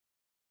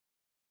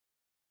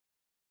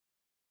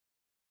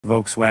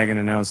Volkswagen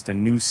announced a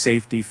new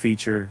safety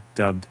feature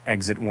dubbed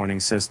Exit Warning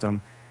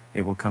System.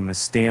 It will come as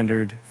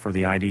standard for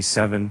the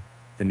ID.7,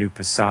 the new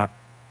Passat,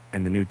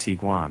 and the new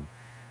Tiguan.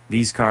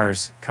 These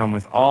cars come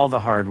with all the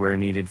hardware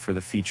needed for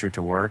the feature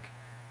to work,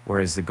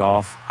 whereas the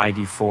Golf,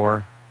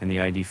 ID.4, and the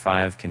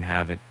ID.5 can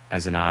have it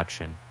as an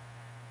option.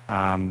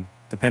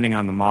 Depending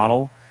on the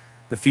model,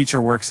 the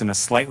feature works in a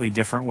slightly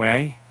different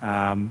way.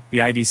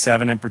 The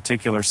ID.7 in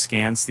particular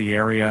scans the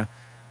area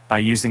by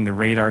using the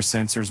radar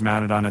sensors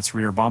mounted on its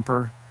rear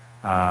bumper.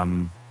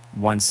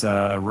 Once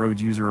a road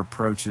user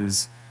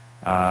approaches,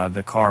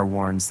 the car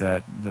warns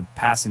that the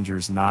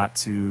passengers not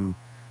to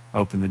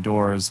open the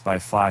doors by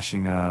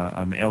flashing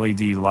an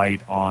LED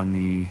light on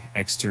the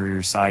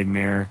exterior side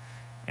mirror.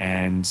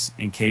 And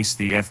in case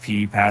the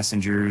FPE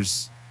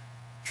passengers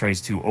tries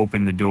to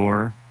open the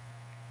door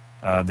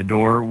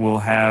will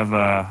have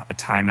a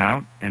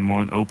timeout and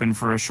won't open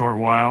for a short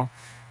while.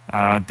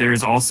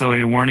 There's also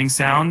a warning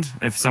sound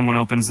if someone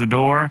opens the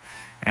door,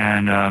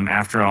 and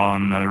after all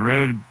on the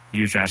road,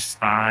 you just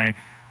by.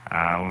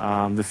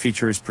 The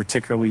feature is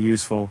particularly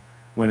useful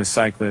when a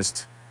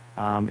cyclist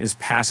is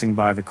passing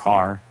by the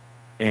car,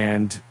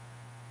 and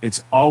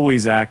it's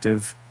always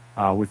active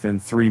within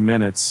 3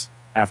 minutes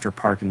after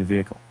parking the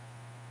vehicle.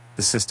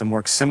 The system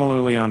works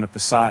similarly on the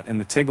Passat and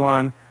the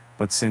Tiguan,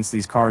 but since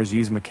these cars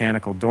use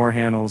mechanical door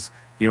handles,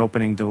 the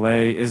opening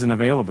delay isn't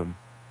available.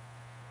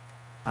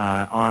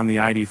 On the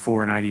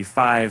ID.4 and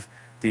ID.5,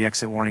 the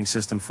exit warning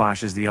system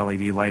flashes the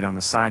LED light on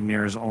the side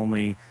mirrors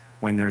only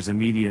when there's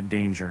immediate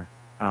danger.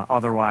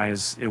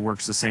 Otherwise, it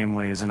works the same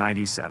way as an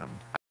ID.7.